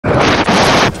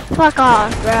Fuck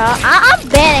off, bro. I'm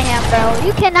banning him, bro.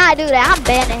 You cannot do that. I'm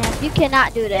banning him. You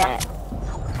cannot do that.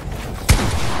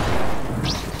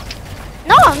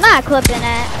 No, I'm not clipping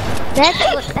that. That's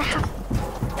what the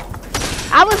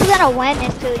I was gonna win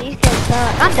this too. These kids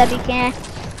suck. I'm WCan.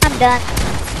 I'm done.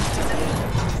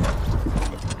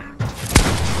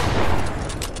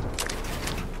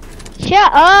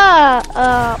 Shut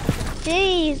up.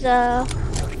 Jeez.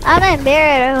 I'm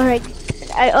embarrassed.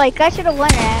 Like I should have won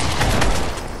that.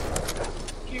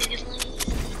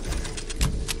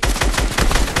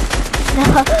 No.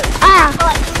 Ah.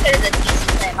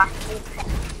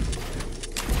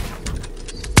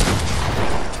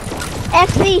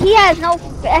 FC, he has no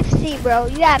FC, bro.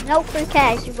 You have no free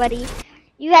cash, buddy.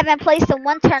 You haven't placed in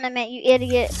one tournament, you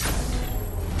idiot.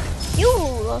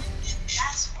 You.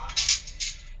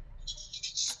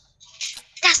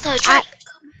 That's no joke.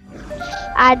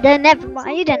 I did never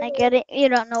mind. You didn't get it. You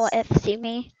don't know what FC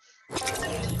means.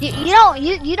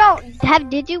 You don't have.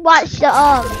 Did you watch the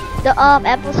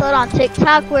episode on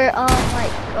TikTok where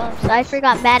Cypher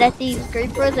got mad at these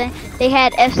groupers and they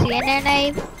had FC in their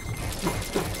name?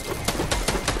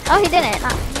 Oh, he didn't.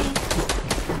 Not me.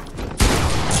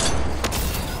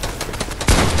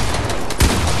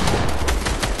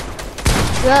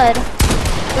 Good.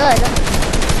 Good.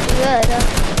 Good.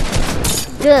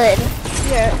 Good.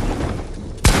 Here.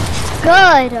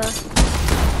 Good.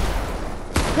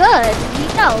 Good.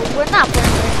 No, we're not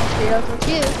playing this videos with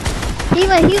you. He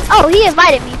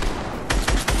invited me.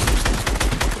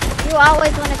 You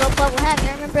always want to go play with him.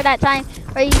 You remember that time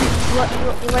where you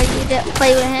did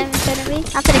play with him instead of me?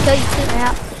 I'm gonna kill you too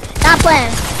now. Not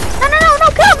playing. No,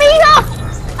 don't kill me! No!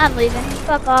 I'm leaving.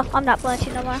 Fuck off. I'm not playing with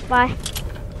you no more. Bye.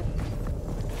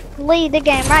 Leave the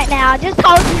game right now. I just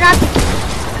told you not to.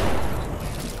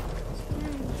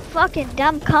 Fucking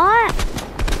dumb cunt.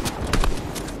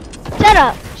 Shut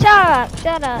up. Shut up.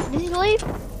 Shut up. Did you leave?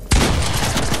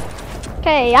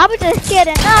 Okay, I was just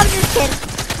kidding. No, I'm just kidding.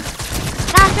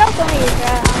 I'm joking with you,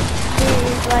 bro.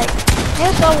 He's like,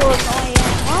 you're so annoying.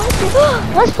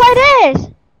 Let's play this.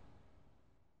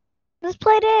 Let's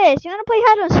play this. You wanna play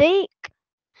hide and seek?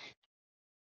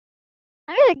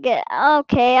 I'm gonna get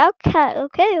okay.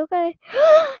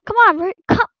 Come on,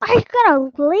 are you gonna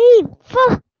leave?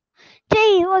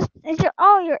 Gee, is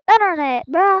your internet,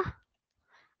 bro?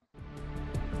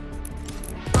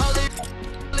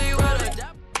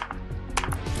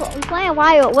 We're playing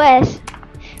Wild West.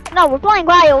 No, we're playing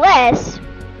Wild West.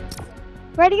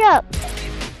 Ready up.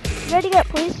 Ready up,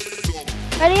 please.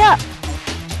 Ready up.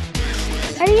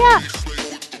 Ready up.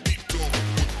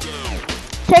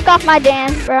 Take off my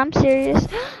dance, bro. I'm serious.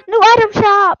 New item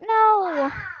shop.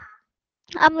 No.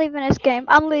 I'm leaving this game.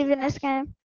 I'm leaving this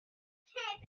game.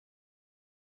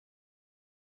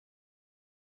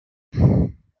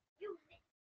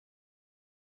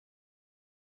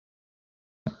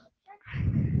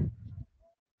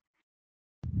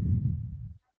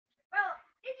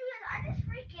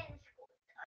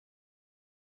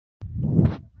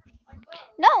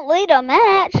 Don't lead a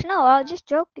match. No, I was just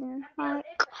joking. Like,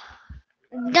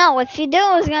 no, if you do,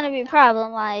 it's gonna be a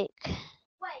problem. Like,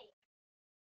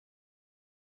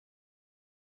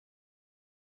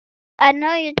 I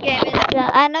know your game is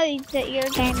done. I know your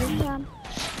game is done.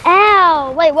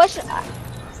 Ow! Wait, what's?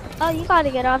 Oh, you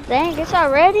gotta get off. Dang, it's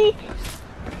already.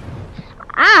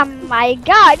 Oh my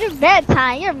God, your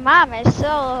bedtime. Your mom is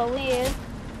so weird.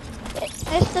 It's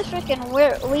the freaking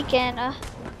weird weekend.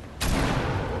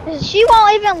 She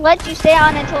won't even let you stay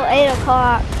on until 8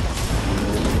 o'clock.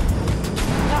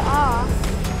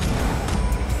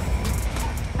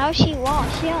 No, she won't.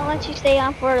 She won't let you stay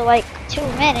on for like 2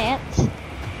 minutes.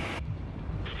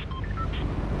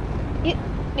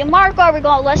 You mark where we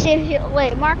go. Let's see if you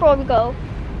wait. Mark where we go.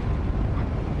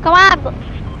 Come on.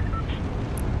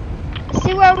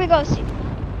 See where we go. See.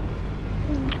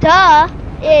 Duh,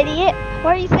 idiot.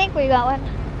 Where do you think we're going?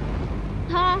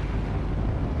 Huh?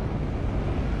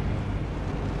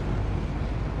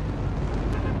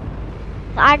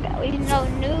 I got, you know,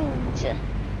 nudes.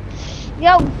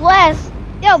 Yo, Bless.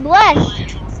 Yo, Bless.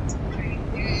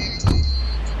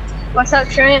 What's up,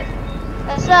 Trent?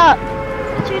 What's up?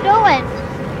 What you doing?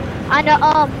 On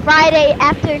the Friday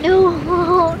afternoon.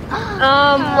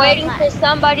 Waiting for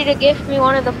somebody to gift me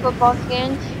one of the football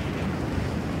skins.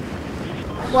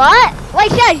 What? Wait,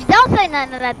 shush! Don't say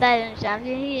nothing about that in the shop.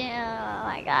 Oh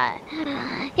my God.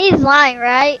 He's lying,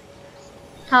 right?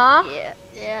 Huh?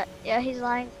 Yeah, he's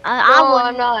lying. No,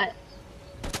 I'm not.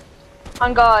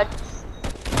 On God.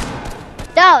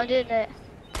 Don't do that.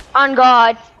 On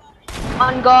God.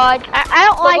 On God. I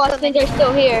don't like football skins are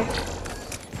still here.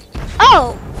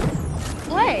 Oh!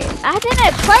 Wait, I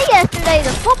didn't play yesterday. yesterday.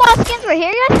 The football skins were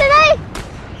here yesterday?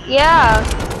 Yeah.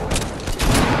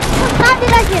 What time did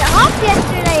I get off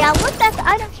yesterday? I looked at the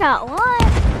item shop once.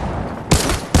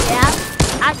 Yeah,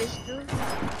 I just threw.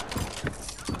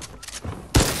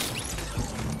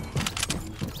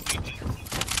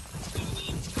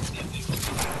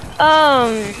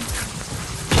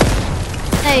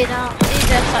 No, you don't. You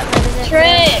just got rid of it.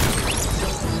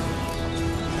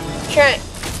 Trent.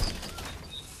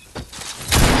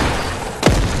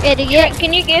 Idiot.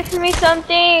 Can you give me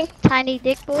something? Tiny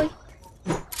dick boy.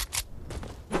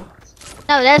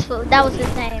 No, that was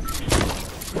his name.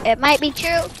 It might be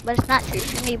true, but it's not true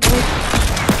for me, boy.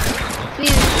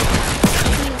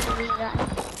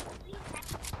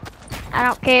 I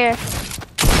don't care.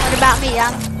 What about me?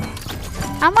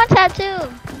 I'm on tattoo.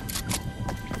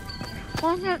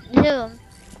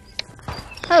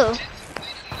 Who?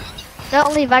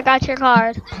 Don't leave. I got your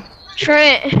card.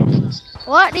 Trent.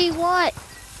 What do you want?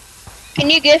 Can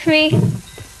you give me? No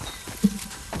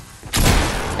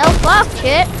fuck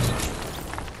shit.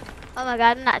 Oh my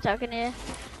god, I'm not talking to you.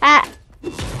 Ah.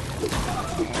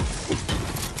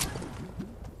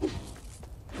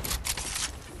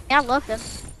 Yeah, I love him.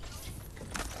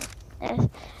 Yes.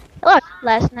 Look,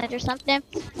 last night or something.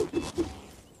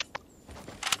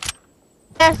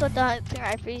 That's what the hunt's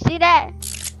right for. You see that?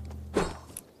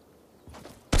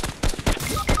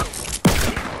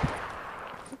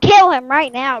 Kill him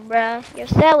right now, bruh. You're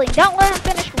selling. Don't let him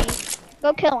finish me.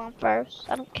 Go kill him first.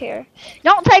 I don't care.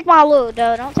 Don't take my loot,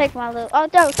 though. Don't take my loot. Oh,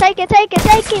 no. Take it. I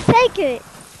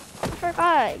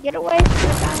forgot. Get away from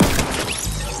the guy.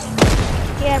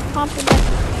 Yeah, pumping it.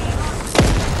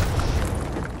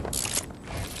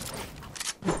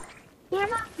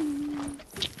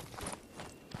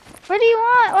 What do you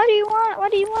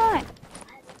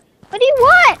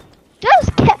want?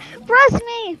 Just press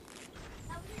me.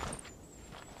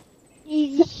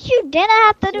 You didn't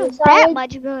have to do that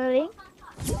much building.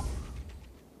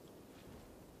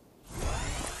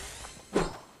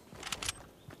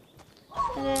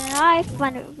 And then I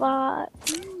find it, but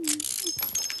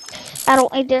I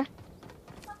don't either.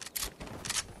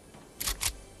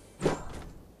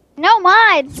 No,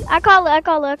 mine. I call it.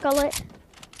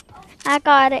 I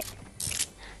got it.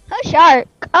 Oh, shark.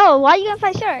 Oh, why are you gonna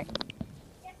fight shark?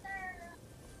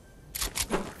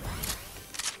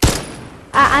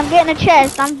 I'm getting a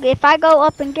chest. If I go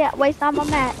up and waste all my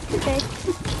mats, okay,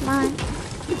 mine.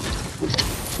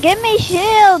 Give me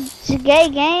shields, gay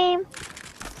game.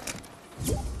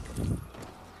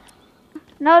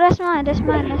 No, that's mine.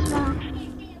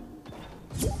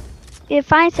 You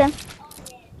find some.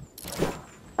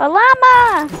 A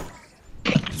llama.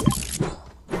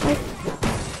 Wait.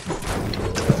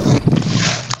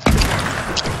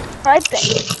 Right there.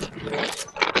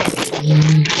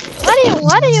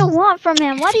 What do you want from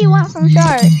him? What do you want from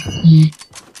Shark?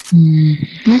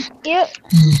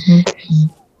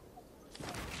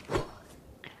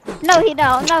 No, he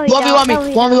don't. No, he don't. 1v1 me.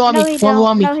 1v1 me.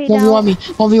 1v1 me. 1v1 me.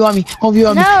 1v1 me.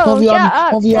 1v1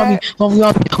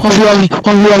 me.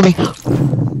 1v1 me.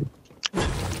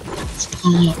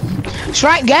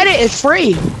 Shrike, get it. It's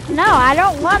free. No, I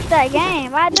don't want that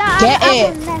game. Get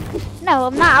it. No,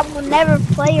 I'm not. I will never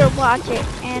play or watch it.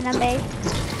 Anime.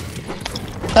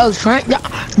 Oh, Shrike.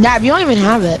 Nah, you don't even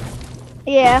have it.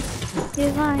 Yeah.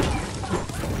 He's mine.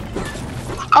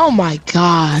 Oh my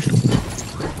god.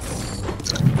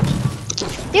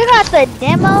 You got the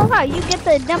demo? How you get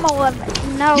the demo of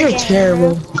no You're game,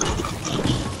 terrible. Bro.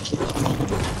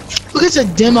 Look, it's a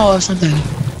demo of something.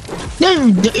 No,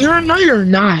 you're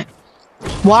not.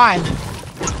 Why?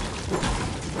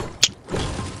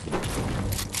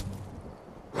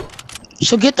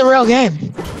 So get the real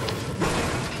game.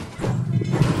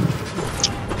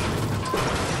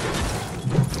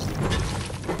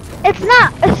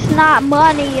 It's not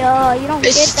money, you don't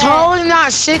get that. It's totally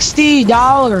not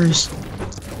 $60.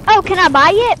 Oh, can I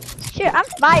buy it? Sure, I'm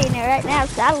buying it right now,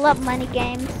 so I love money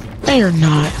games. No, you're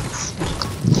not.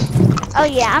 Oh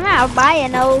yeah, I'm not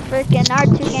buying no freaking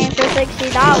R2 game for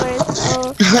 $60.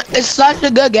 Oh. It's such a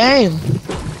good game.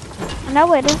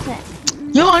 No, it isn't.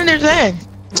 You don't understand.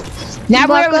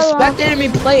 Never expected me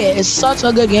to play it. It's such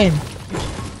a good game.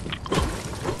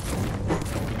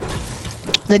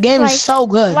 The game is so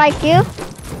good. Like you?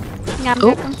 Yeah, I'm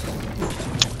joking.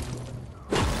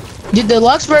 The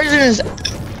deluxe version is,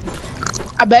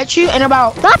 I bet you, in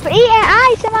about... Stop eating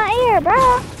ice in my ear,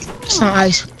 bro. It's not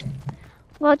ice.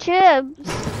 Well, chips.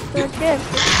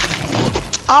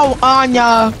 Oh,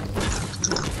 Anya.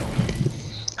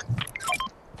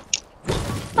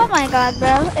 Oh my god,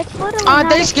 bro. It's literally not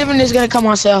Thanksgiving is gonna come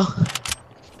on sale.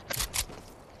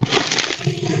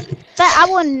 fact, I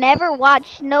will never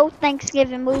watch no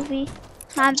Thanksgiving movie.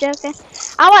 No, I'm joking.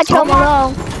 I watch Home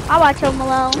Alone. I watch Home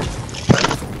Alone.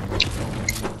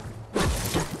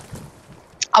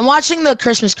 I'm watching the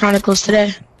Christmas Chronicles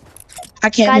today. I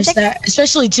can't Guys, miss that.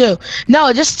 Especially 2.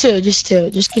 No, just 2. Just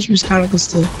 2. Just Christmas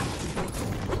Chronicles 2.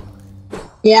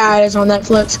 Yeah, it's on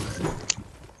Netflix.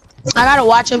 I gotta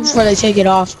watch it before they take it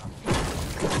off.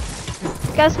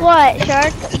 Guess what,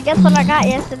 Shark? Guess what I got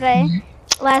yesterday?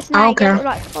 Last I don't night. care.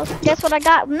 Guess what I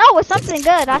got? No, it's something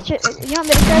good. I should. You want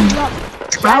me to show you?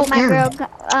 I don't My care. girl,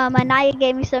 Anaya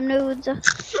gave me some nudes.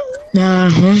 Nah,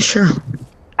 sure.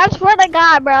 I swear to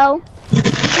God, bro.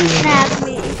 She snapped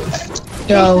me.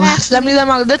 Yo, send me them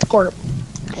on the Discord.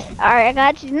 Alright, I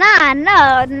got you. Nah,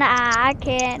 I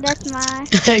can't. That's mine.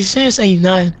 You shouldn't say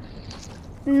none.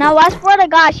 No, I swear to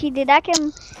God, she did. I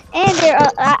can. And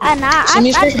there, Send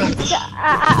me a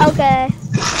screenshot. okay.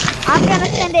 I'm gonna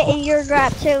send it in your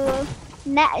grab too.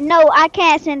 No, I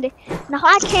can't send it. No,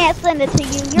 I can't send it to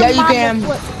you. Your Yeah, you mom can.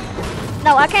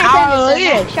 No, I can't I'll send it delete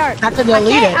to it. Shark. I can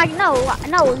delete it.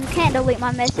 No, you can't delete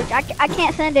my message. I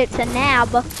can't send it to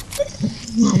Nab.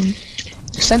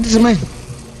 Send it to me.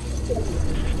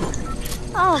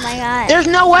 Oh my God. There's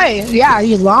no way. Yeah,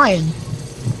 he's lying.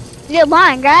 You're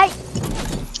lying, right?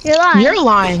 You're lying. You're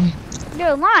lying.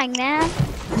 You're lying, man.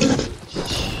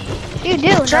 You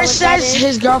do know Trey what says that is.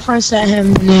 his girlfriend sent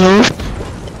him nude,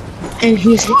 and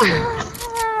he's lying.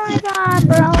 Oh my God,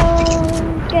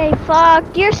 bro. Okay,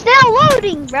 fuck. You're still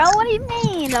loading, bro. What do you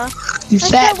mean? You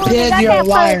fat pig, you're a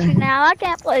liar. I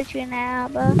can't play with you now,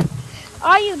 but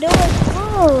all you do is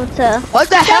loot. What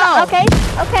the hell? Okay.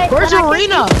 Where's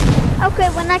Arena?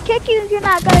 When I kick you, you're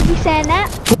not gonna be saying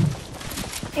that.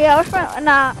 Yeah, we're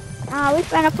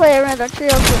finna play another trio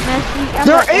with Messi.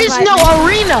 There is no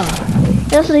Arena.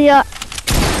 Yes, we are.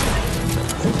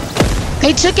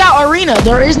 They took out Arena.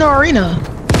 There is no Arena.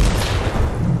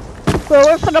 Well,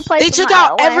 we're finna play. They took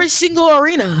out every single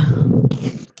arena.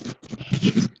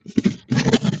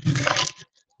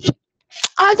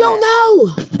 I don't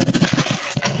know.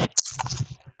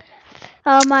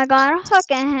 Oh my God, I'm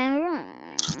fucking hungry.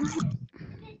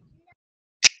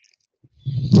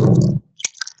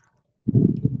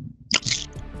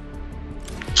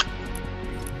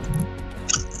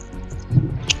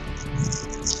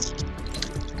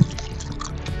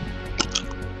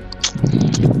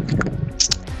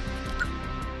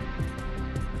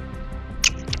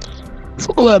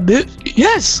 A little bit.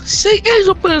 Yes. See,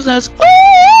 Angel put his ass.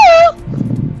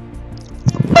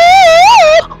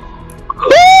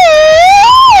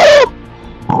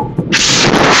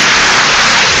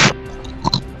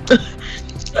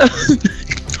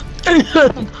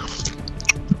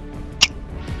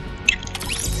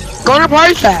 Go to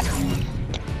party chat.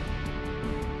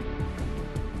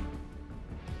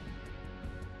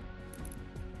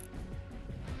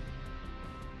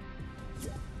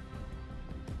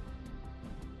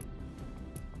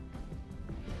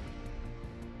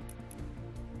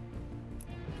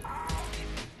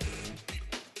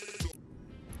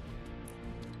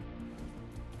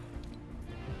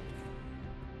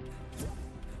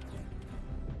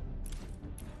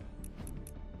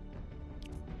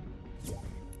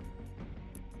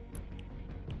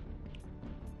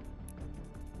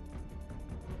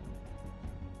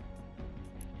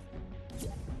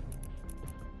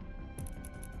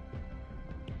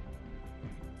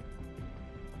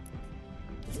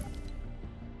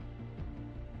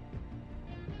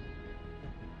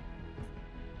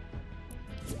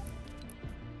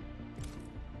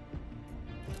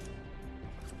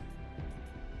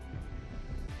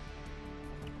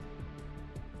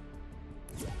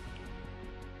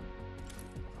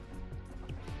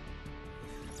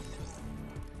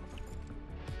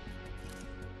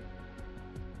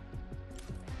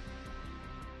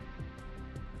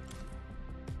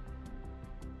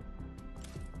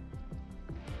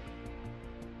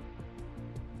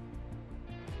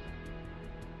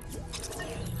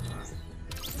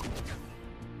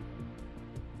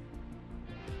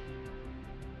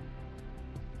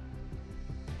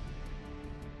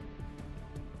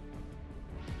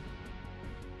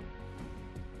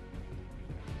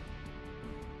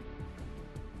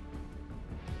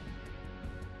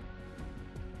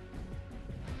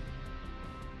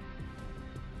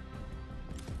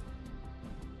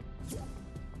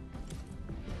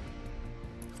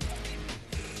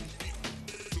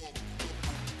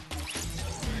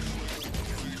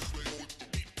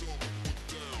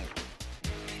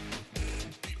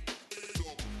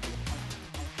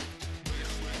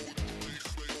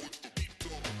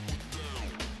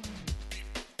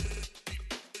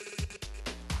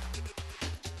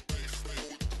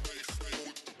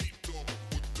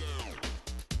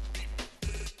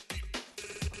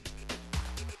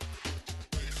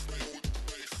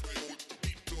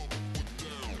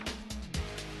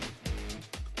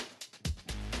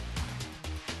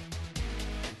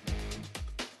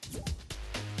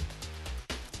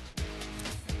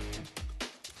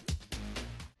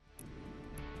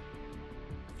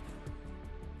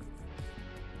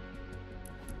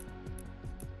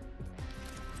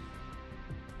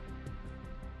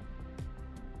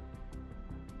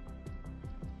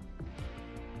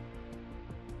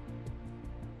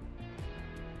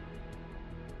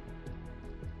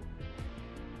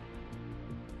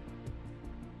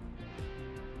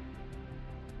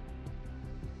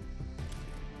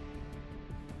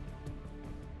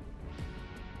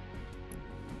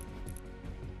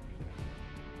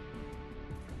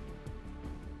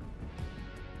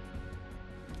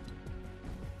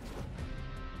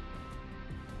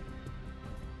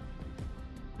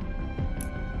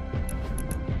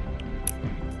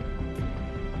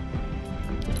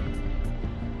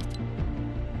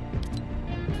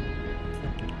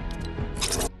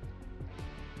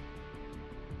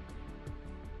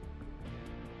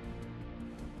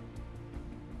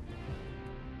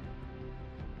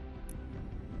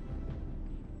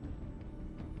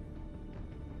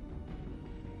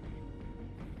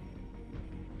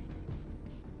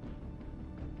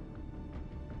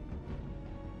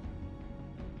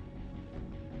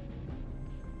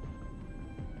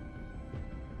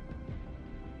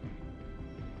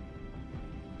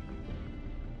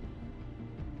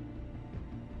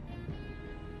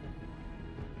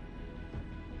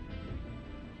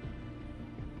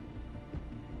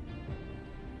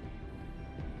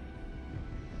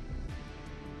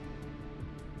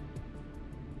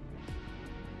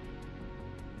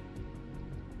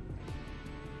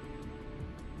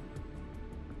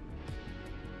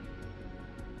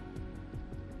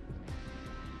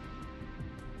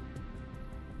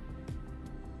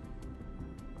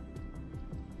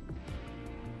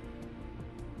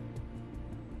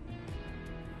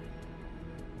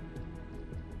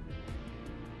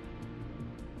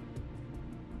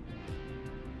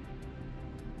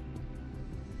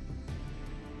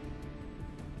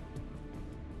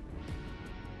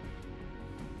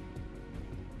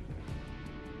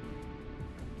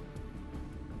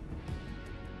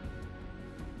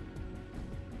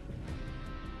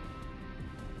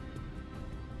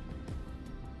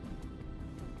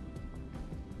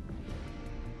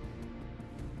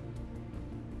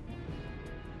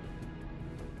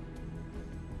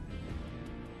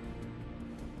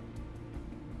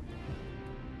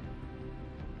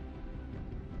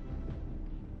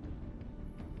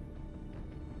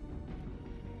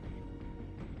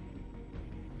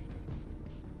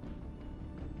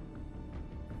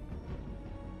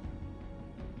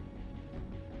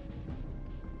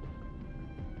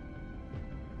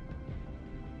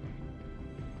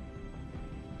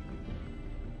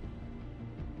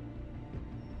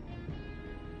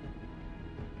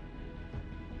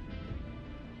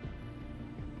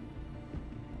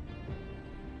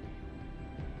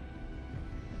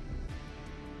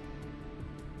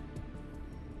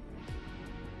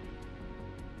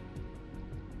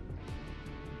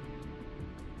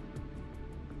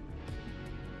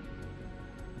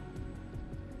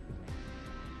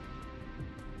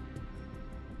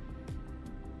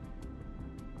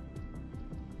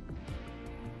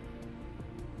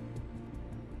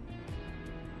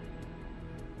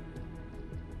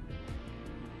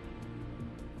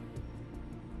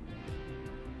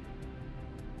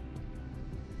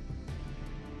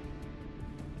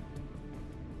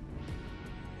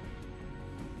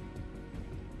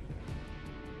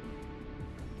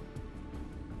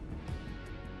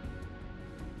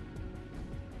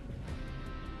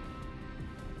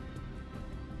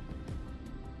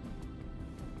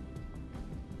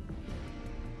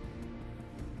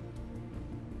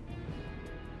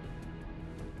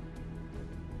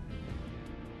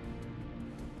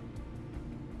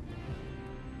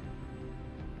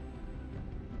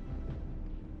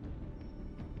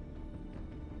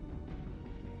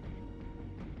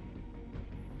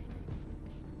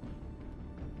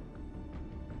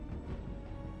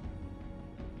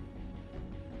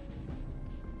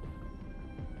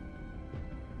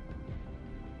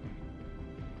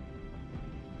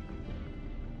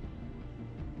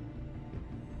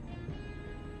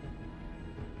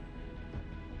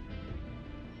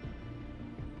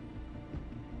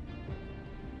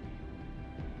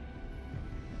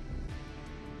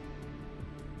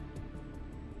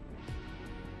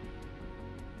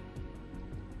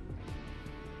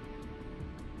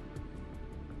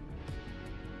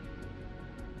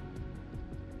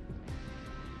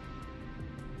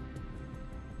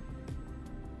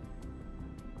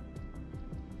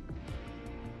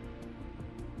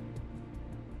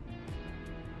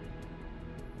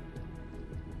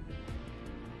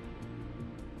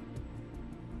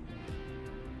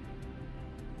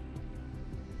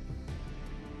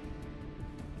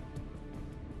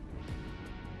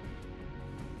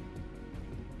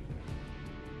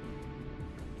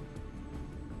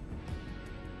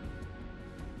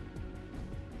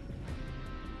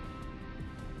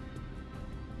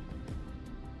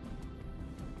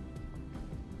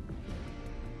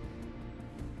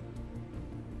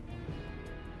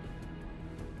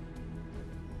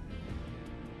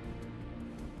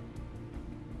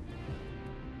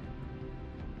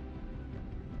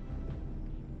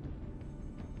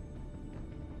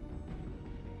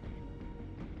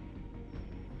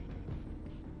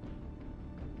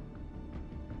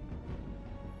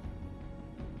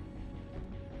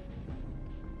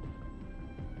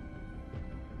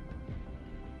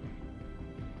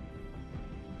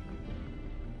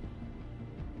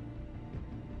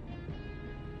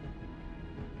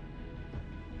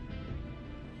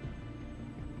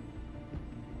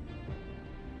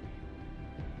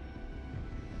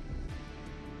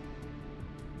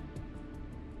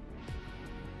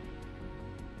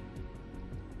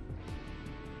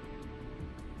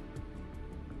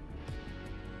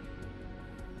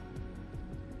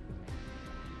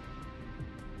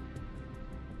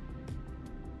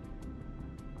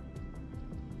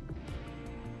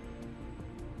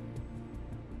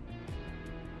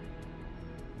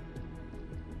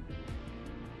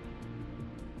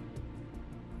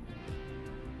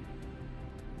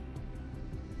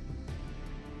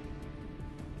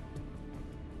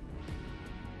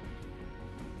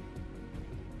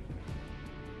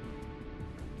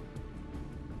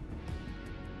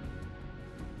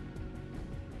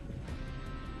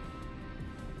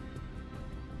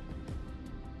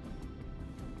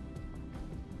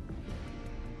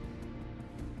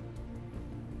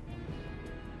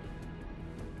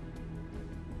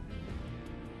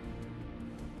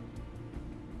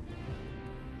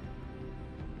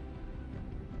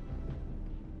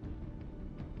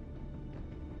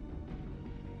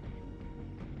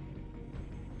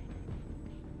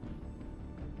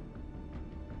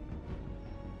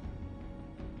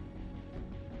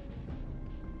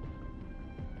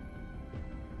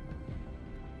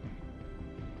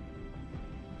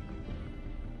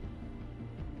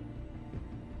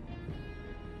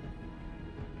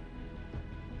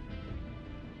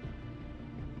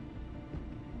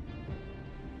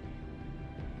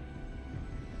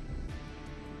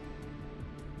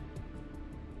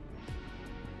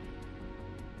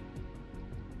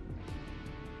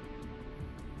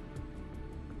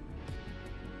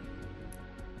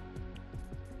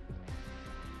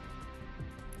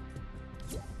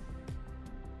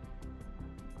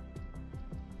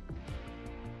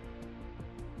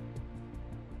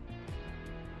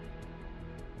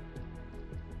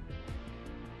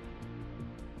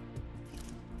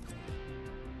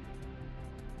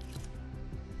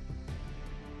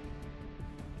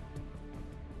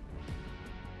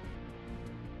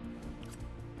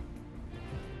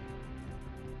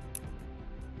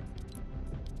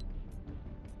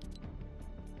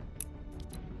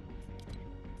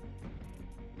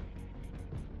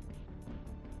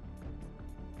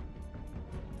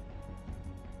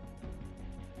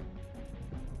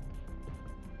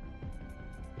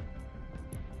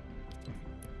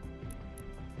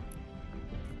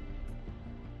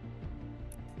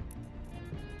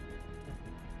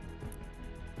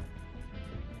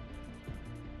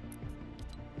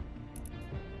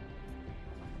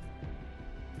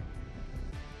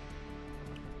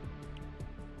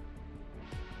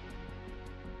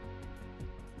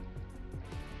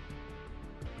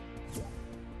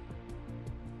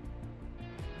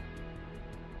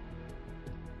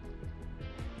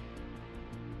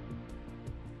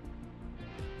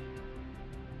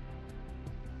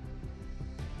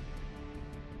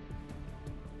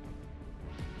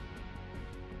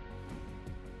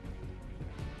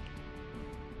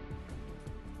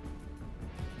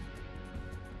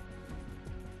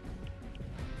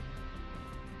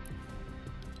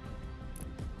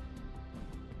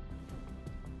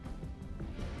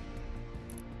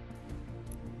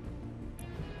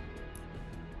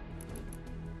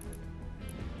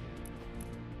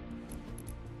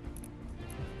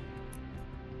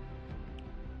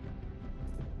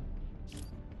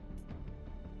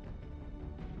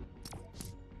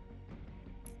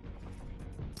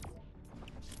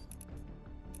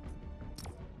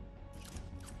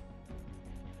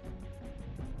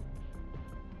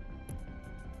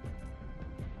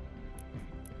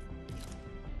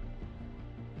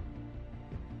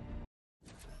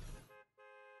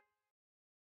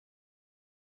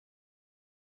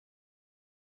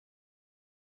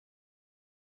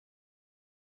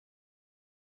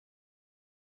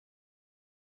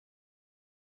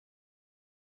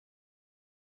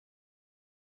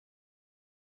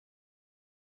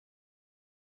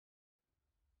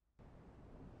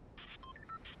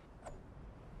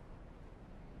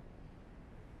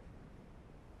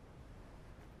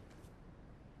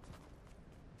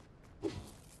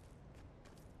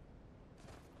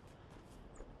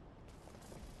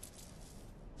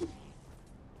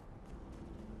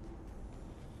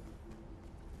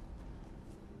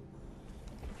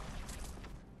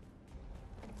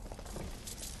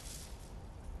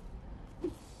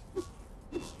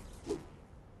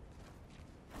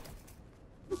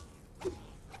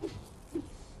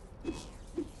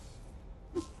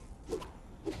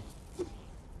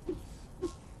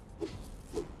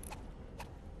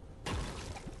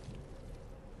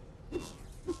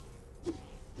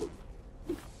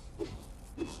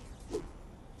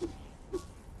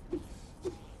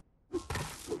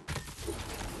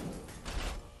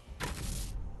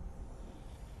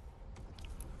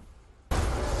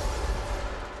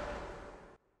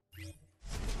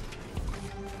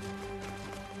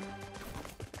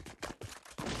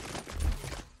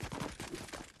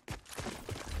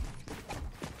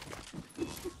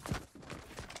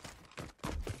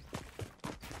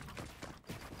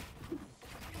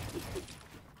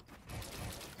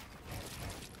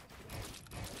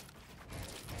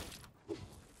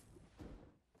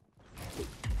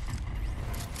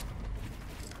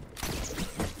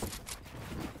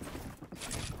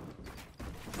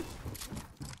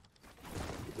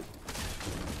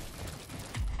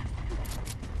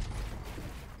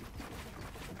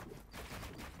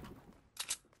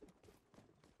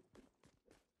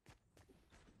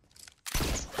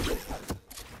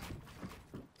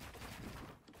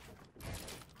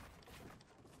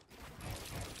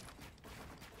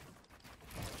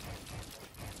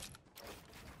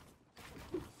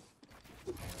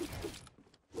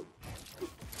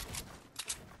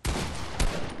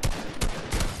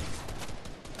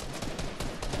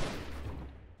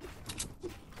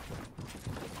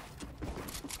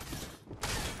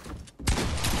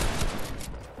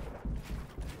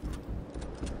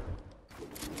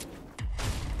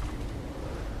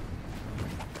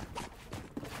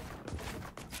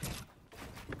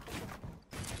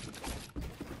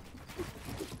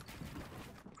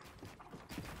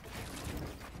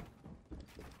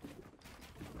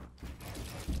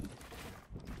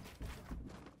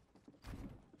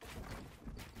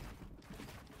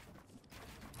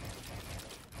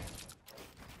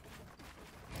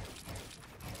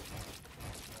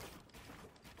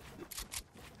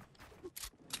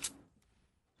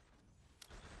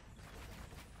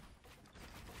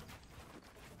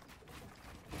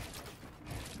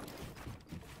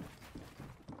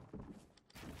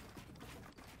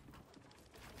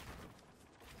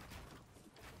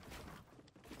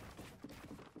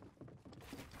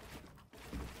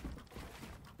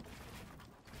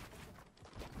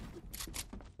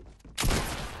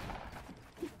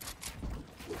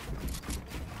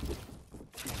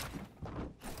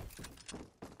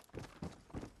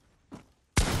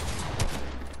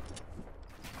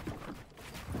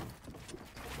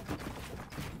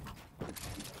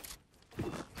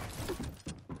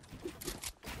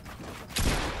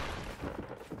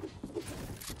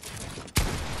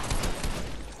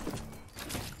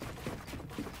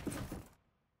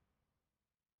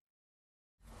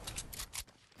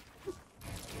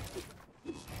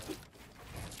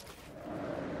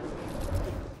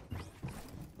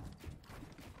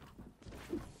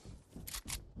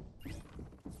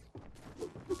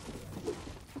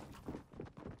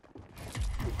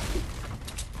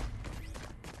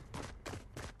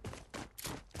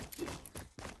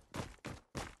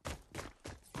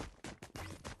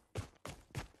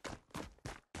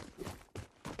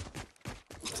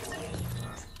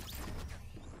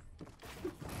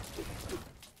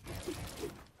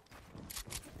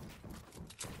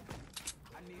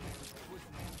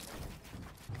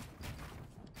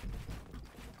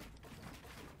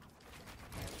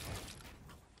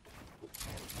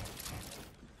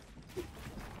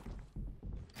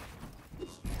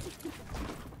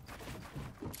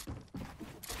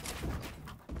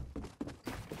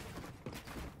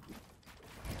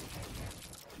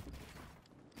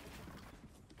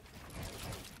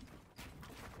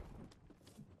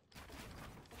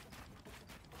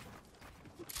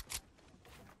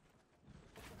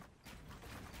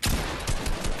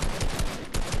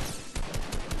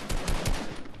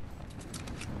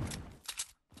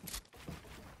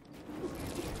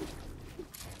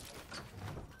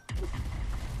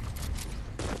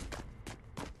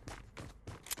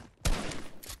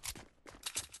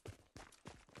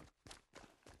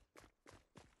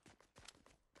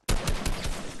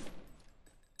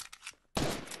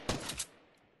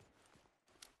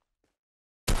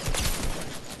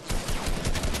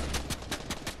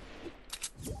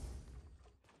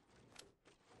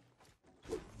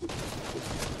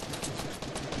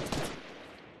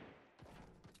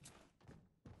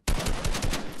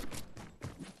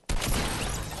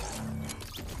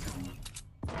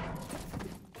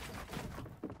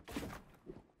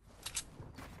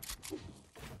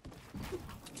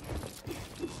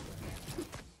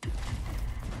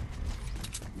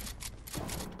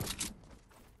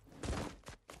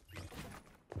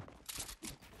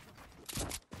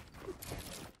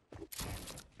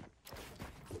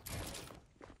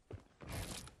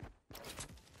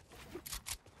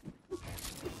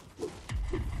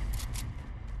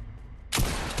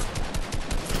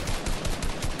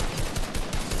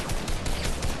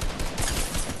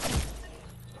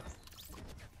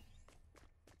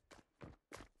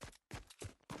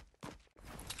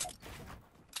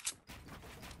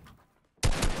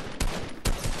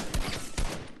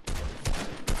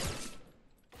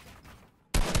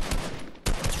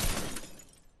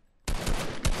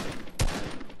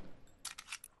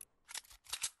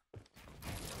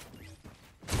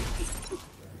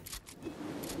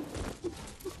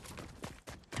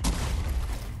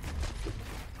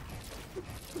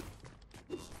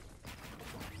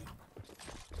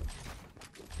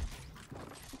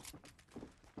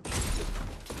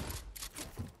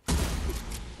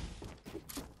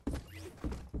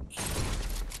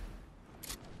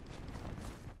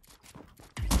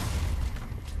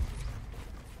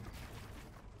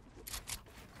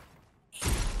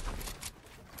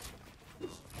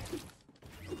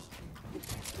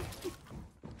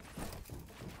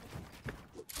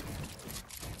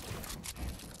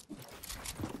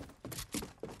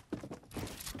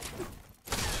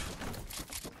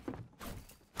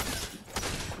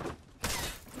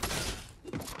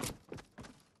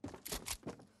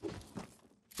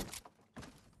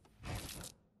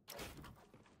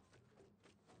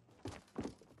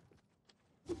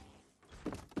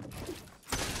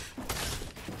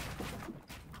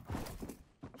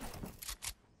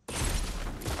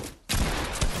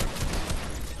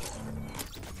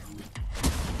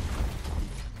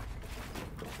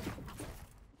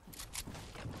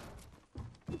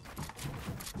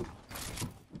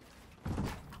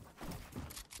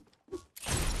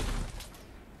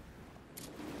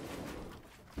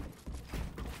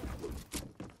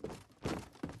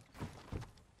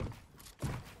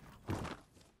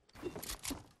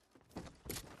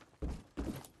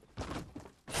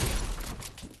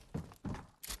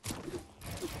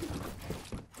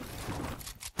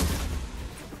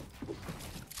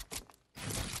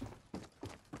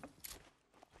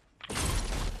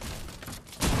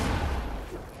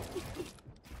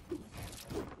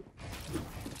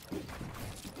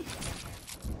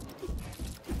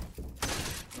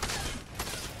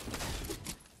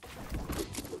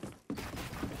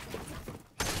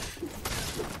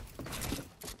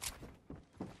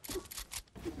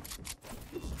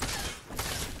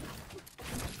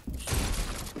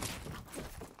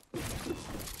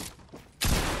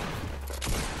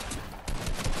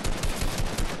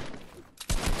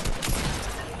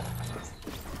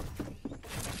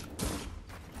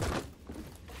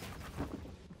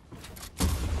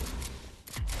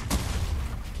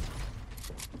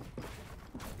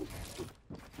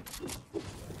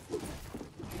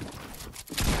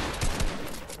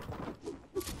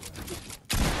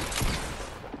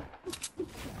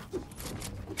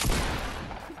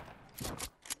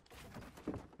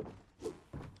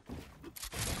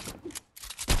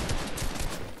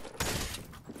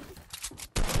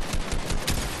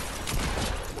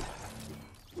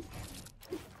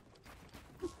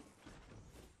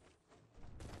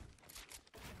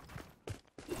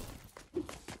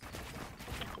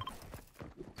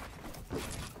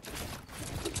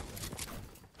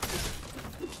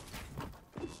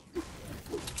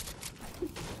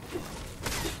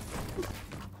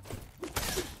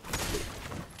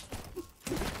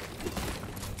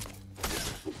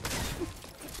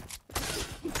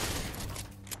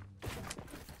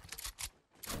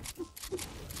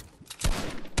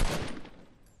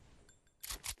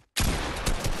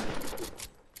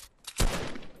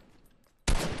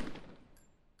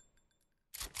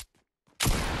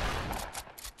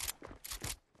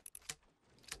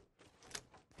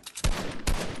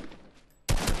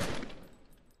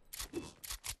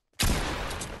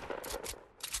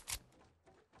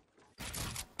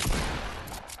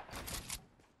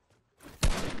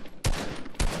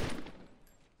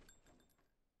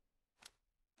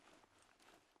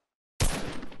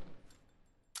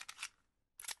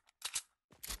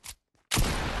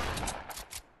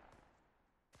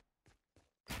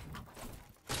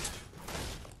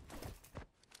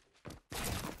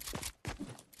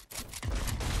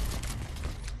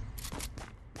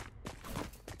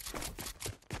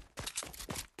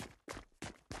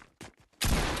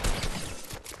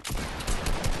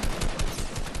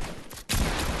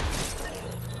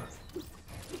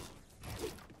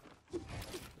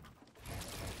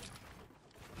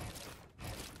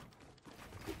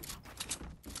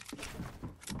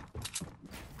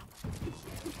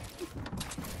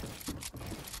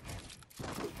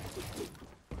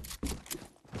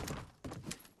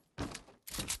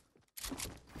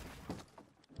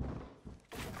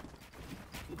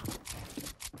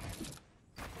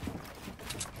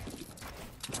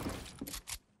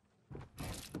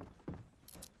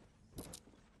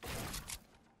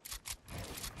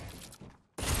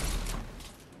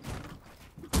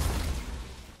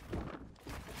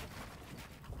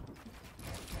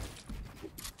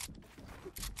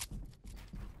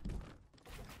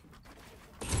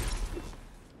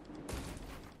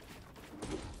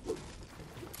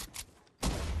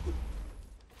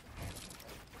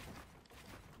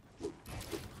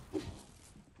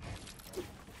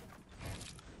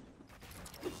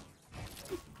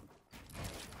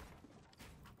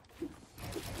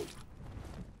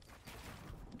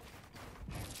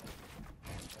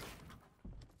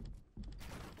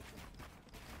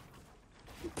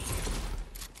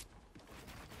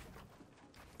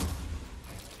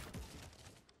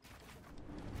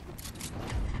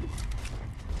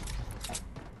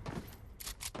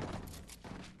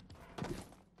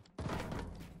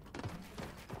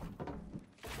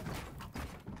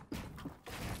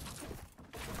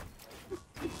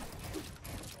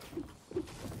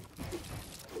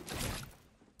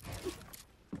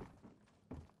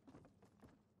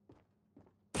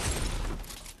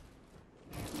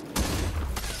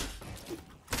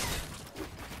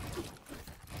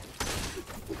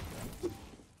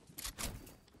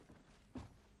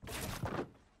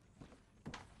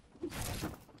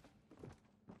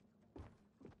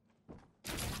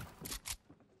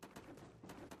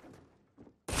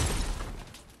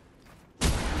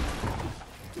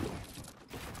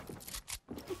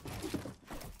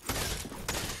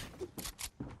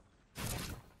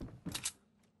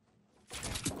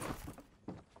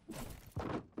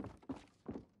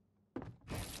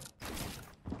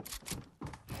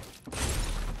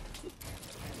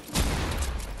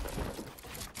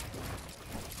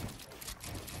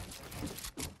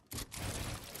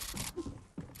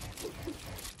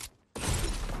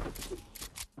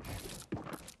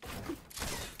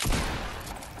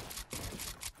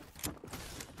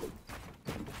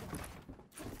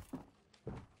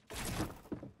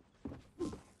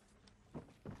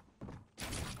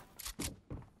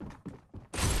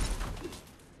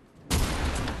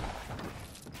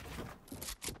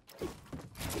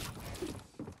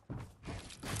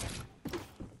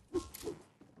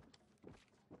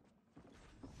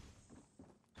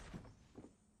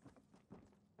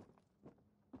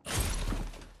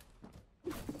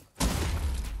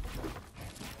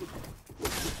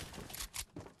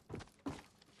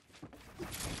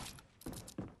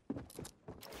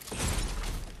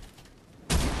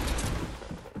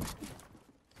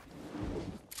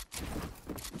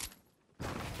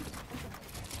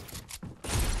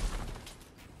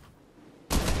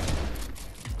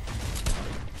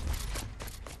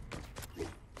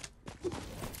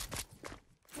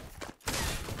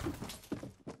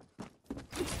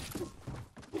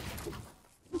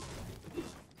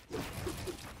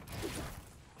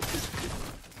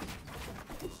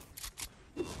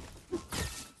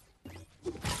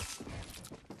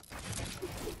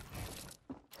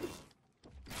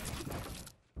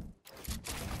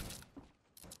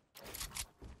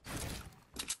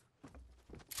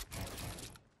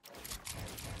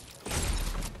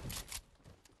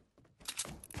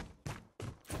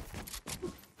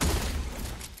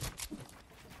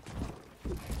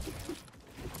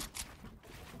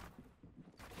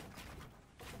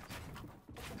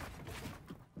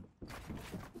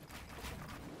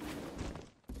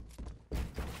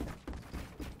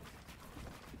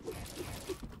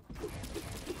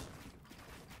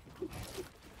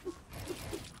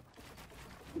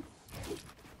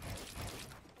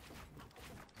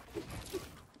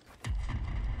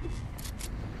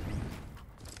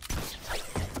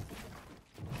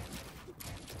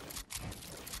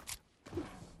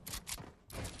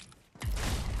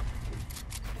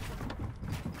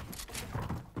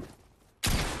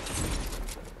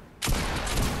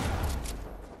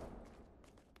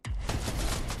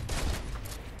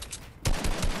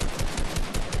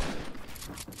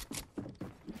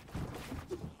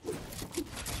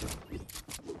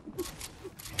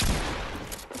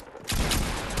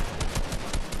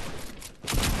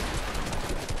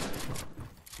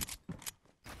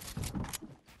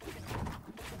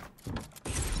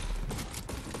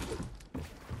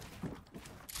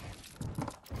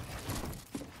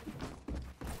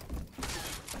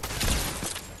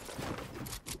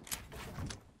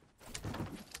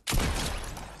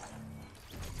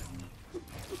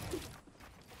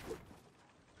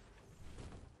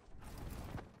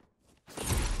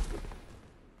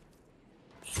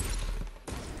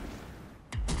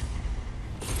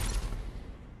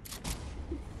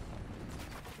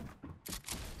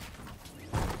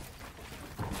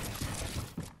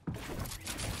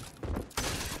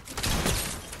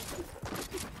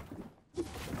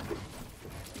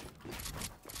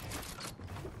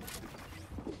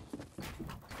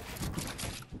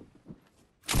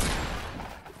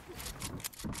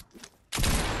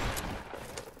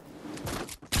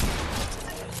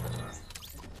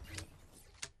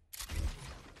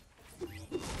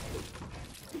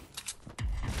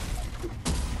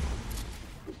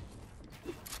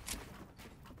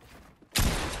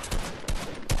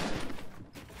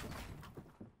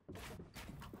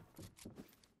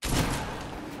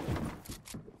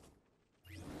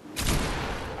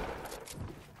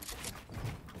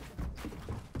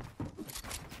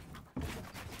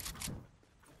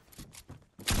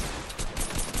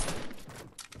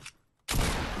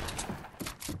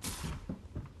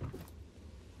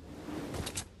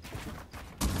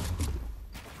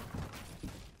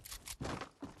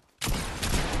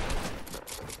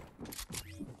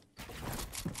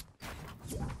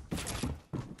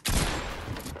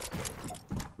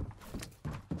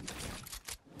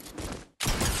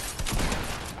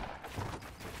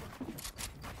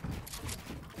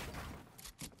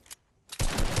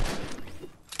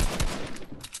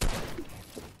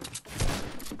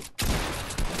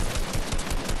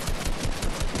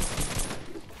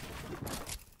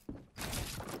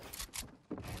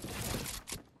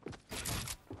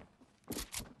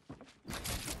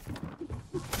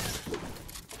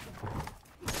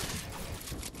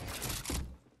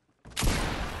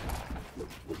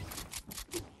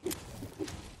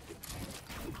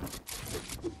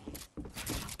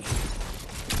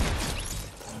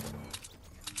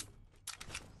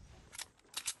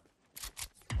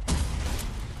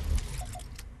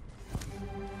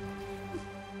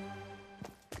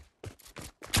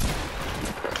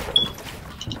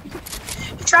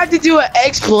 tried to do an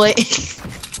exploit.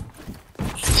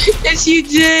 Yes, you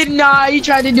did. Nah, you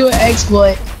tried to do an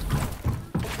exploit.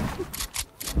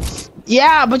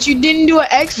 Yeah, but you didn't do an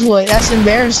exploit. That's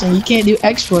embarrassing. You can't do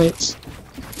exploits.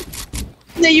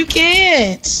 No, you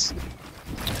can't.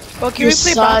 Well, can You're we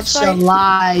play box such a fight?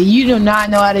 lie. You do not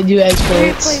know how to do Can we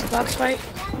exploits. play box fight?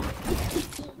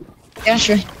 Yeah,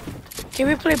 sure. Can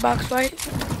we play box fight?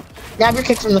 Grab your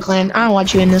kick from the clan. I don't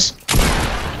want you in this.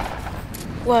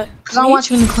 What? Cause I don't want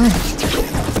you in the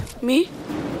clan. Me?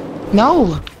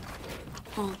 No.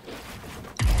 Oh.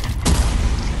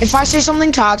 If I say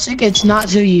something toxic, it's not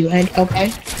to you. And okay,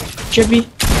 Trippy.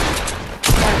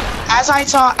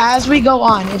 As we go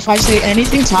on, if I say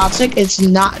anything toxic, it's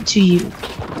not to you.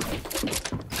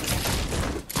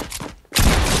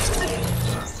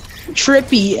 Trip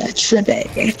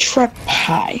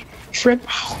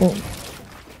home.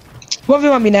 What if you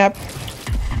want me, Nap?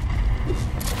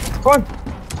 Come on.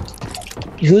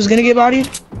 Who's gonna get bodied?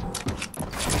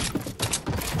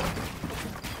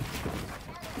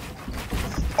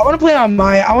 I wanna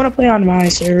play on my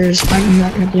servers. I'm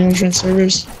not gonna play on friend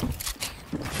servers.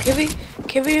 Can we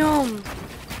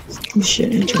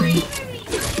Shit, entering.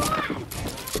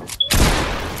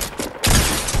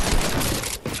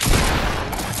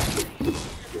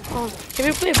 can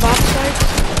we play box fight?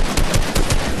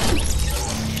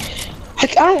 I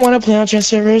don't want to play on friend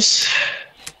servers.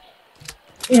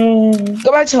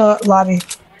 Go back to lobby.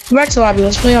 Go back to lobby.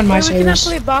 Let's play on my Wait, we cannot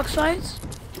servers. play box fights?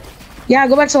 Yeah,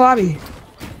 go back to lobby.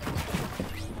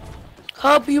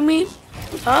 Hub, you mean?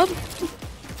 Hub?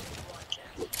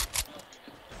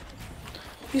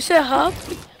 You said hub?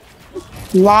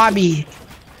 Lobby.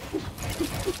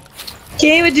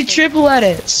 Can't even do triple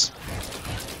edits.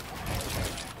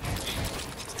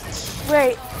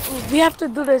 Wait, we have to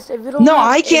do this. If you don't No, have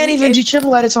I can't any- even do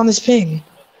triple edits on this ping.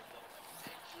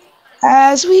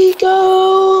 As we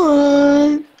go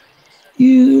on,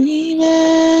 you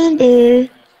remember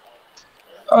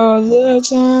all the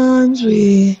times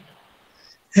we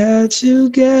had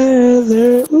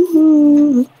together.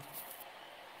 Ooh.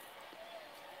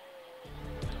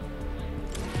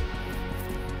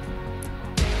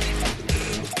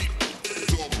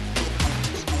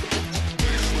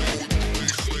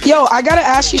 Yo, I gotta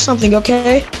ask you something,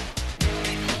 okay?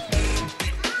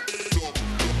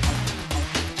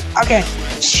 Okay,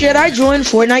 should I join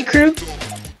Fortnite crew?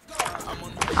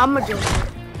 I'ma do it.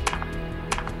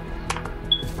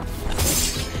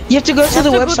 You have to go to have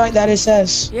the to go- website that it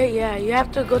says. Yeah, you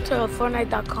have to go to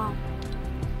Fortnite.com.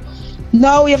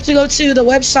 No, you have to go to the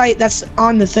website that's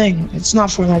on the thing. It's not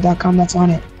Fortnite.com, that's on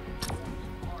it.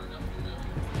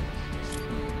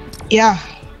 Yeah.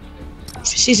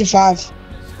 Season 5.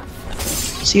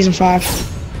 Season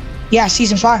 5. Yeah,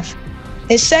 season 5.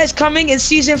 It says coming in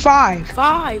season 5.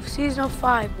 Season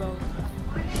 5, bro.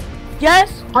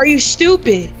 Yes? Are you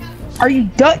stupid? Are you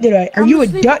dut today? Are you a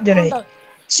dut today?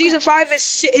 Season 5 is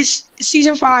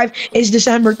season 5 is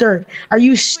December 3rd. Are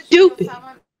you stupid?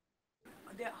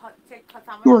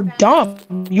 You are dumb.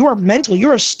 You are mental. You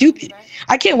are stupid.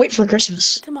 I can't wait for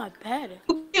Christmas. To my bed.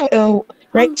 Oh,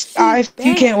 right? If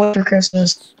you can't wait for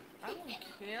Christmas.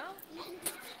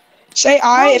 Say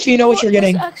I if you know what you're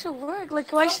getting. It's actual work.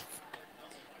 Like, why?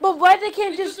 But why they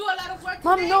can't just?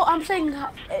 Mom, no. I'm saying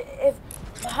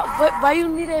why you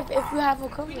need it if you have a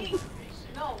company?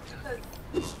 No,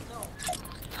 because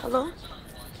Hello.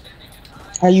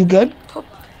 Are you good?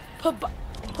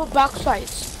 Put box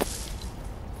fights.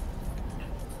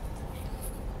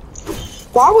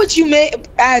 Why would you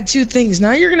add 2 things?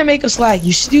 Now you're gonna make us lag,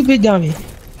 you stupid dummy.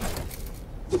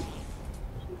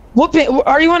 What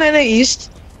are you on NA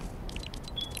East?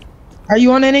 Are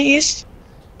you on NA East?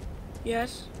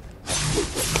 Yes.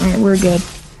 Alright, we're good.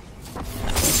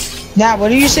 Now, what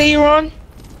did you say you were on?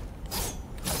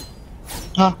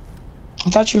 Huh. I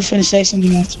thought you were finna say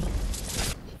something after.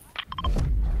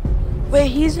 Wait,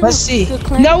 he's in Let's see. the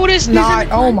clan? No, it is He's in not.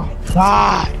 the Oh clan? my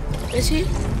god. Is he?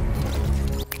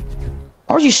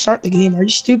 Why would you start the game? Are you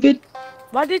stupid?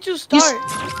 Why did you start?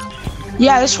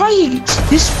 Yeah, that's why he.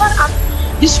 This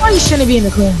is why he shouldn't be in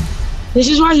the clan. This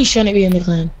is why he shouldn't be in the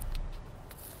clan.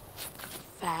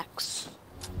 Facts.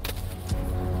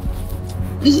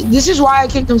 This is why I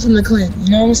kicked him from the clan.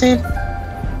 You know what I'm saying?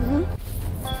 Mhm.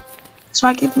 That's why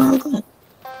I kicked him out of the clan.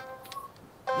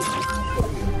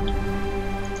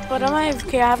 But I'm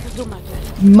AFK. I have to do my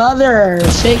best. Mother,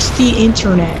 fix the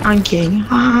internet. I'm kidding.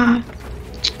 Ah.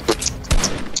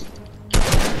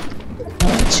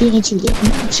 Too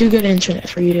good internet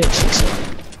for you to fix it.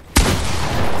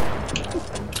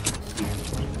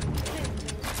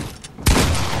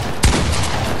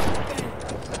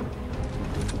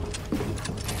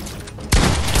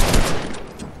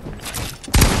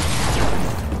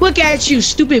 at you,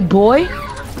 stupid boy.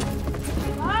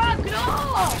 Ah, get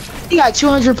off! You got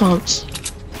 200 pumps.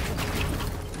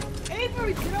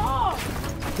 Avery, get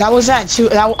off! That was at two.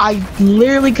 I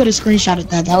literally could have screenshotted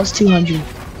that. That was 200.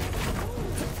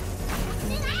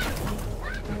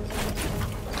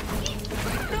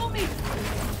 Kill me!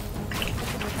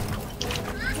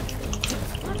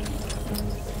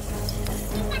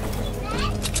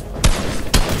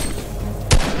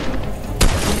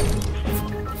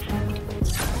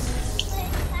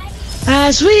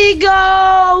 As we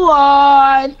go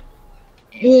on,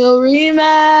 we'll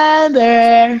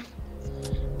remember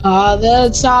all the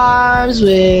times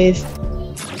we've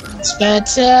spent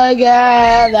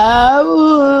together.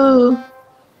 Ooh.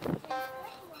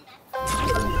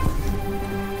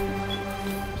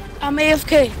 I'm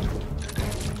AFK.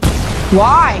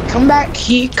 Why? Come back.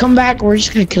 Come back. We're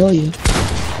just gonna kill you.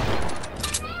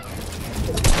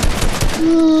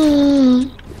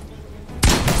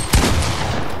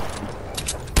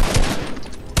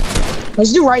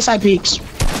 Let's do right side peeks. Do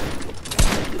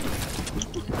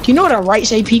you know what a right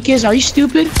side peek is? Are you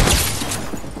stupid?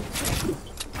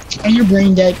 Oh, you're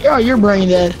brain dead. Oh, you're brain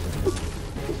dead.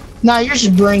 Nah, you're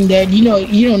just brain dead. You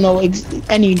don't know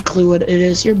any clue what it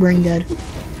is. You're brain dead.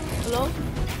 Hello?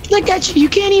 Look at you. You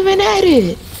can't even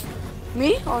edit.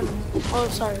 Me? Oh, no. Oh,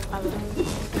 sorry.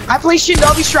 I play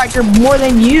Shinobi Striker more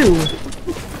than you.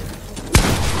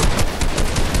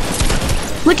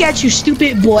 Look at you,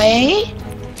 stupid boy.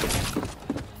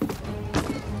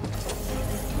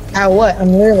 What? I'm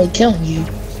literally killing you.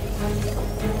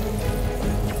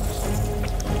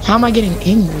 How am I getting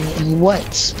angry and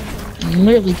what? I'm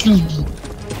literally killing you.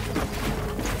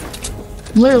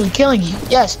 I'm literally killing you.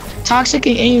 Yes, toxic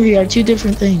and angry are two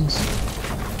different things.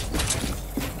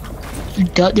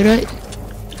 Did I?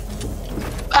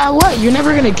 What? You're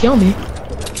never gonna kill me.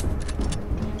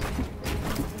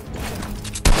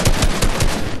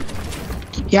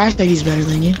 Yeah, I think he's better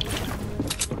than you.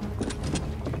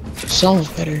 So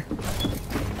much better.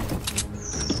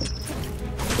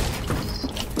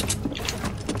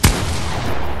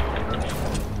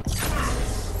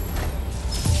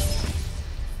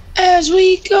 As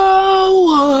we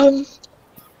go on,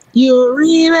 you'll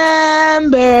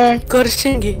remember Go to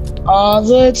singing. all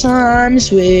the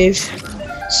times we've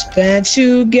spent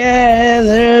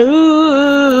together.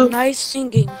 Ooh. Nice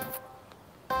singing.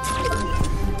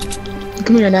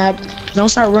 Come here, Nab. Don't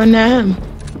start running at him.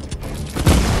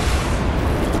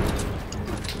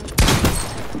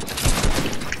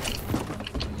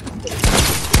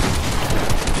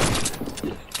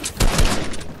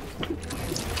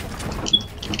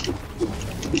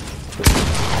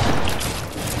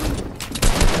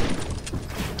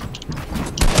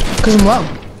 Cause I'm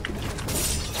low.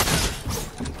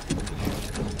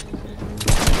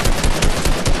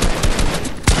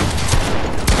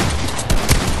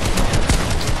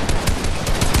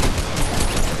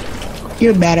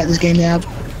 You're bad at this game, Nab.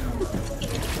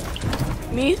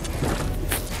 Me?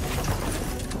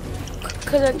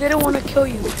 Cause I didn't want to kill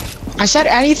you. I said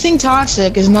anything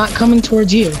toxic is not coming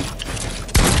towards you.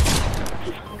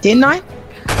 Didn't I?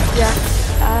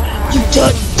 Yeah. You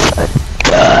done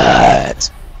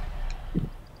that.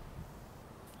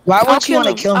 Why won't you want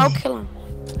to kill me? I'll kill him.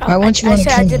 Why won't you want to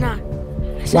kill I me? did not.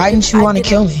 Why didn't you want to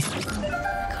kill me?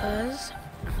 Cause.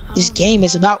 This game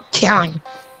is about killing.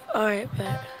 Alright,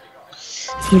 bet.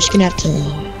 I'm just gonna have to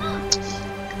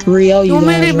 3-0 You you want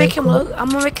me guys. to make him low? I'm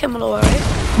gonna make him low, alright?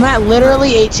 I'm at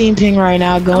literally 18 ping right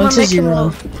now, going to make him 0.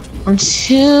 low. I'm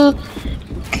too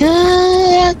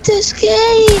good at this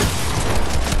game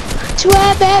to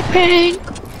have bad ping.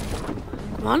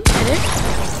 Come on, hit it.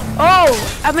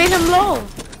 Oh, I made him low.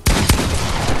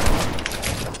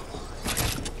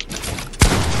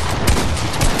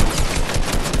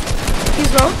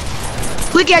 He's low.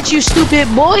 Look at you, stupid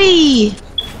boy.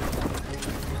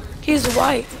 He's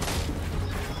white.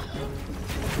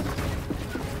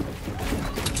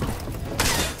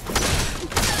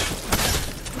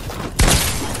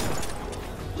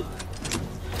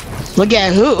 Look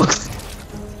at who?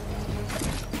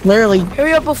 Literally,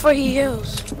 Hurry up before he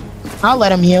heals. I'll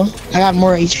let him heal. I got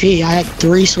more HP. I had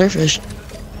 3 swordfish.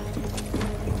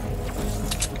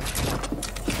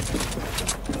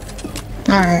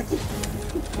 Alright.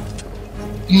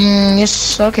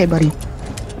 It's okay, buddy.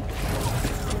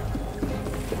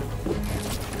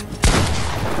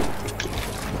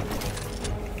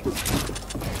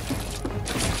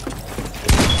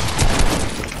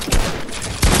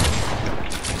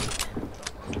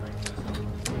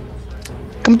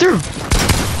 Come through.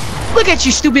 Look at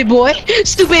you, stupid boy.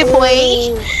 Stupid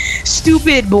boy.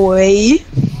 Stupid boy.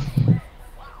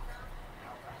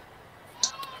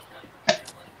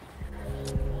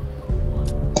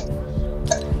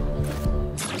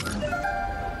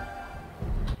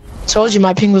 Told you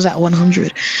my ping was at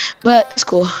 100. But it's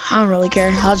cool. I don't really care.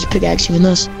 I'll just pickaxe you in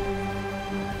this.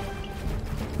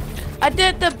 I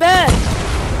did the best.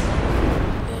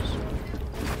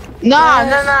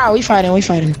 Nah. We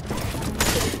fighting.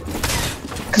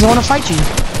 Cause I wanna fight you.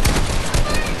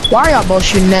 Why are y'all both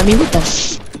shooting at me? What the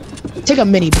f? Take a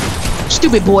mini.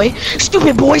 Stupid boy,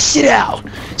 sit out.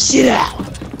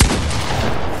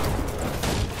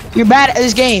 You're bad at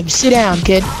this game. Sit down,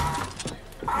 kid.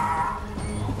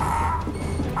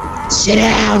 Sit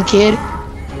down, kid.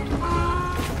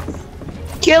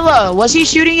 Killa, was he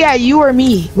shooting at you or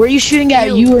me? Were you shooting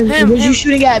at you or him, was you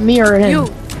shooting at me or him? You.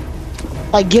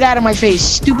 Like, get out of my face,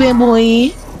 stupid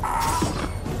boy.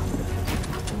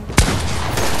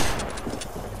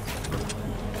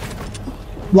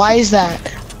 Why is that?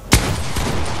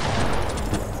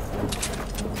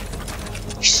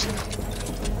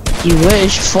 You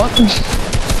wish, fuck.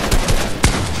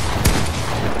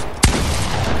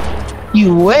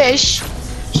 You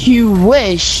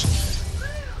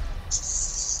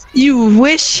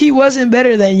wish he wasn't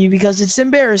better than you because it's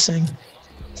embarrassing.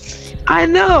 I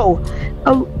know.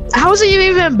 How is it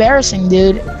even embarrassing,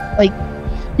 dude? Like,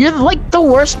 you're like the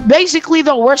worst, basically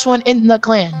the worst one in the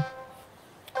clan.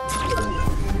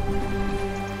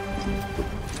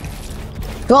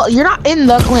 Well, you're not in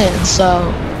the clan,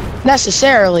 so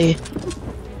necessarily.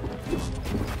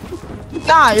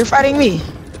 Nah, you're fighting me.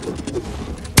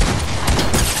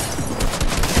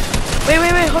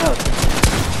 Wait, hold on.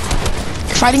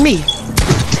 You're fighting me.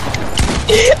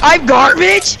 I'm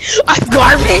garbage.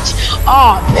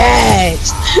 Oh,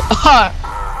 best.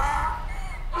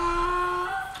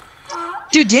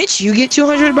 Dude, didn't you get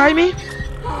 200 by me?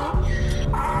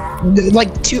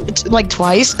 Like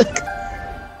twice.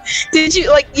 Did you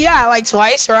like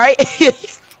twice, right?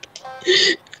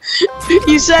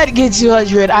 You said get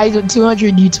 200. I got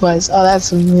 200 you twice. Oh,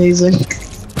 that's amazing.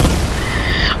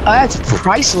 Oh, that's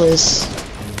priceless.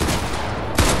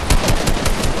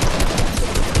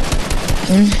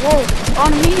 Whoa,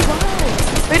 on me,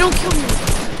 why? Wait, don't kill me.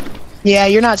 Yeah,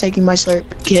 you're not taking my slurp,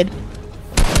 kid.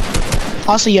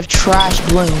 Also, you have trash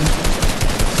bloom.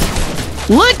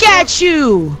 Look at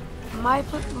you!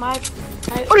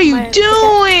 What are you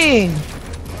doing?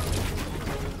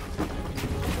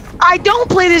 I don't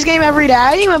play this game every day.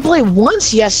 I didn't even play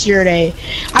once yesterday.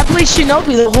 I played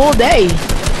Shinobi the whole day.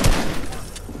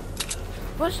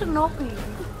 What's Shinobi?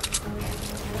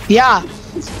 Yeah.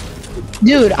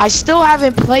 Dude, I still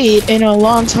haven't played in a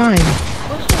long time.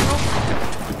 What's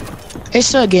Shinobi?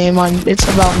 It's a game it's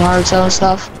about Naruto and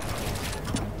stuff.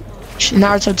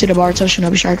 Naruto to the Boruto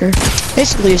Shinobi Striker.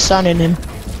 Basically a son in him.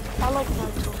 I like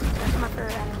Naruto. That's my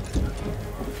favorite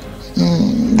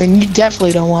anime. Then you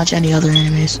definitely don't watch any other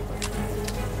animes.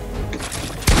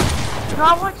 No,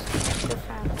 I watch the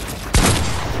fan.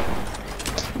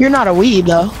 You're not a weeb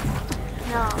though.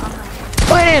 No, I'm not.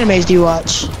 What animes do you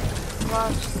watch?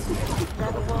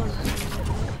 Dragon Ball.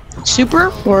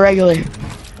 Super or regular?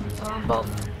 Both.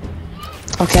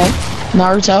 Okay.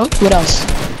 Naruto. What else?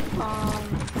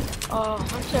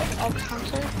 Hunter x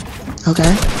Hunter.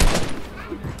 Okay.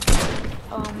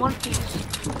 One Piece.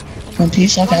 One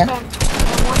Piece. Okay. One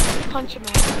Punch Man.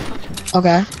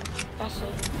 Okay. That's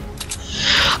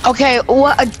it. Okay.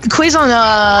 What quiz on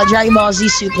Dragon Ball Z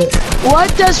Super?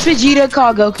 What does Vegeta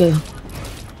call Goku?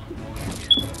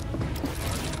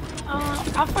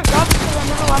 I forgot because I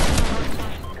never watched it.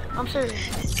 I'm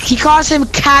serious. He calls him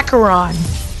Kakarot.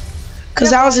 Cause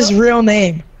that was his real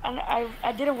name. I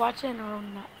didn't watch it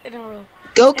in a row.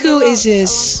 Goku is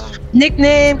his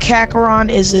nickname. Kakarot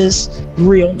is his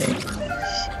real name.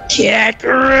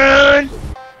 Kakarot.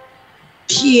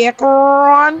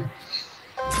 Kukaron.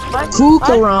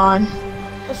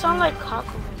 It sounds like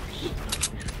cockroach.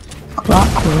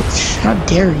 Cockroach. How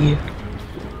dare you?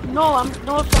 No,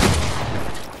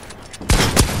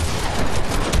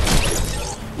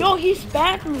 Yo, he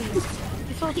spanked me.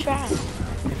 He's so trash.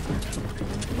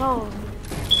 No.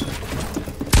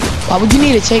 Why would you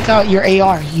need to take out your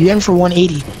AR? You in for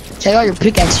 180. Take out your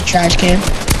pickaxe, you trash can.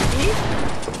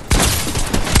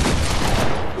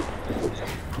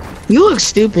 You look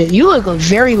stupid. You look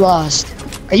very lost.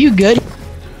 Are you good?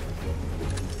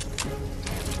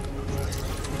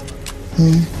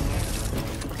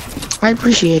 I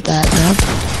appreciate that, man.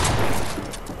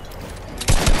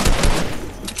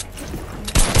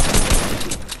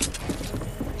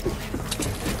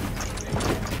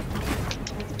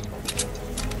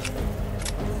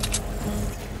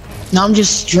 Now I'm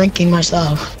just drinking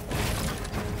myself.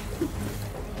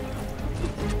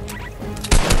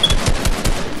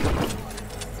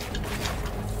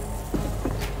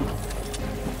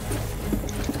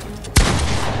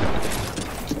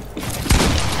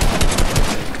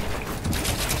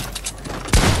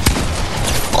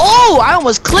 I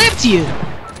almost clipped you.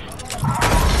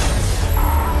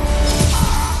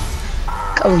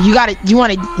 Oh, you got it. You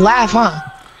want to laugh, huh?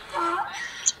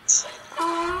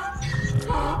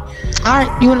 All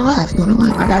right, you want to laugh? You want to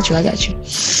laugh? I got you. I got you.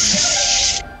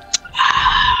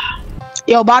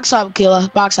 Yo, box up, killer.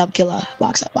 Box up, killer.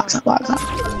 Box up, box up, box up.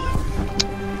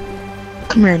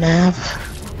 Come here, Nav.